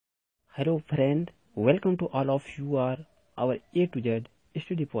Hello friend, welcome to all of you are our A to Z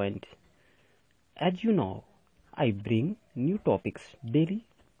study point. As you know, I bring new topics daily.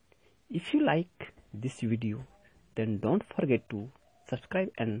 If you like this video, then don't forget to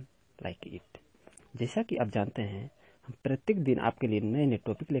subscribe and like it. जैसा कि आप जानते हैं, हम प्रत्येक दिन आपके लिए नए नए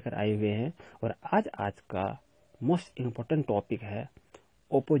टॉपिक लेकर आए हुए हैं और आज का मोस्ट इम्पोर्टेंट टॉपिक है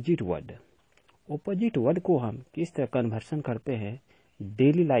ऑपोजिट वर्ड। ऑपोजिट वर्ड को हम किस तरह कन्वर्सन करते हैं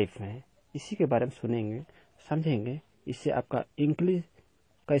डेली लाइफ में, इसी के बारे में सुनेंगे, समझेंगे। इससे आपका इंग्लिश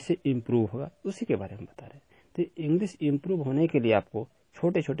कैसे इम्प्रूव होगा उसी के बारे में बता रहे हैं। तो इंग्लिश इम्प्रूव होने के लिए आपको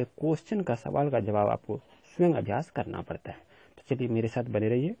छोटे छोटे क्वेश्चन का सवाल का जवाब आपको स्वयं अभ्यास करना पड़ता है। तो चलिए मेरे साथ बने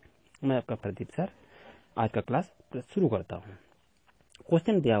रहिए। मैं आपका प्रदीप सर आज का क्लास शुरू करता हूँ।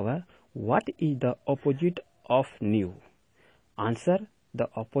 क्वेश्चन दिया हुआ है, what is the opposite of new? Answer, the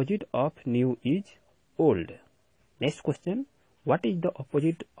opposite of new is old. Next question, what is the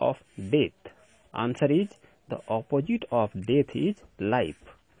opposite of death? Answer is, the opposite of death is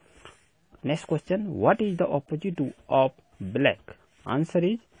life. Next question, what is the opposite of black? Answer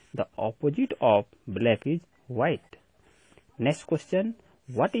is, the opposite of black is white. Next question,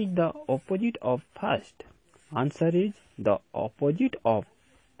 what is the opposite of fast? Answer is, the opposite of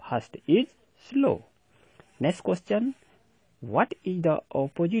fast is slow. Next question, what is the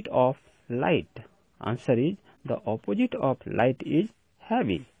opposite of light? Answer is, the opposite of light is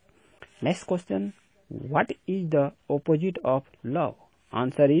heavy. Next question, what is the opposite of love?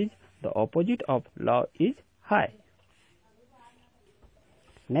 Answer is, the opposite of love is high.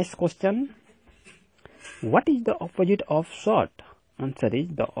 Next question, what is the opposite of short? Answer is,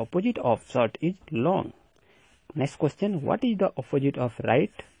 the opposite of short is long. Next question, what is the opposite of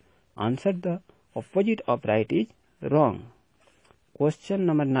right? Answer, the opposite of right is wrong. Question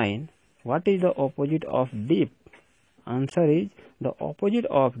number 9, what is the opposite of deep? Answer is, the opposite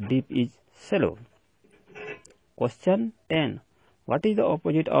of deep is shallow. Question 10, what is the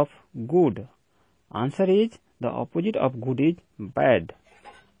opposite of good? Answer is, the opposite of good is bad.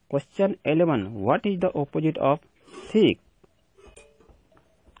 Question 11, what is the opposite of thick?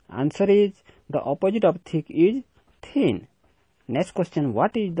 Answer is, the opposite of thick is thin. Next question,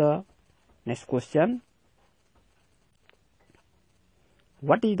 what is the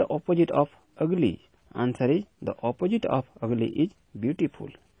opposite of ugly? Answer is, the opposite of ugly is beautiful.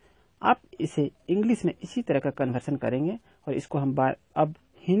 आप इसे English में इसी तरह का conversion करेंगे और इसको हम अब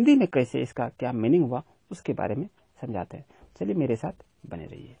हिंदी में कैसे इसका क्या मीनिंग हुआ उसके बारे में समझाते हैं। चलिए मेरे साथ बने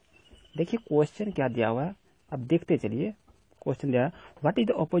रहिए। देखिए क्वेश्चन क्या दिया हुआ है, अब देखते चलिए। क्वेश्चन दिया है, what is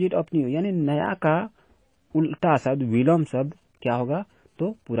the opposite of new? यानी नया का उल्टा शब्द, विलोम शब्द क्या होगा?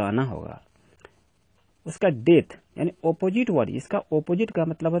 तो पुराना होगा। उसका डेथ यानी ऑपोजिट वर्ड, इसका ऑपोजिट का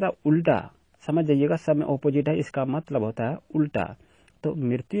मतलब होता है उल्टा। समझ जाइएगा, सब में ऑपोजिट है, इसका मतलब होता है उल्टा। तो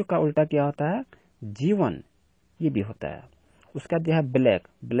मृत्यु का उल्टा क्या होता है? जीवन, ये भी होता है। उसका दिया है ब्लैक,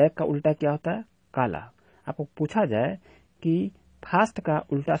 ब्लैक का उल्टा क्या होता है? काला। आपको पूछा जाए कि फास्ट का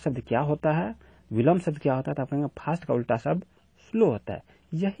उल्टा शब्द क्या होता है, विलोम शब्द क्या होता है, तो आप कहेंगे फास्ट का उल्टा शब्द स्लो होता है।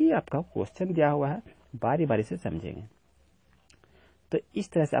 यही आपका क्वेश्चन दिया हुआ है, बारी बारी से समझेंगे। तो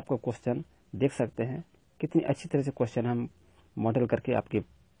इस तरह से आपको क्वेश्चन देख सकते हैं, कितनी अच्छी तरह से क्वेश्चन हम मॉडल करके आपके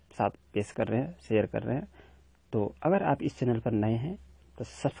साथ पेश कर रहे हैं, शेयर कर रहे हैं। तो अगर आप इस चैनल पर नए हैं तो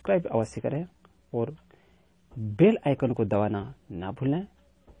सब्सक्राइब अवश्य करें और बेल आइकन को दबाना ना भूलें,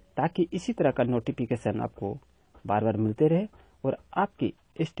 ताकि इसी तरह का नोटिफिकेशन आपको बार बार मिलते रहे और आपकी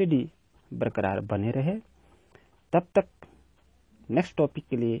स्टडी बरकरार बने रहे। तब तक नेक्स्ट टॉपिक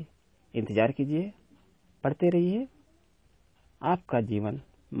के लिए इंतजार कीजिए, पढ़ते रहिए। आपका जीवन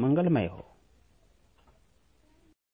मंगलमय हो।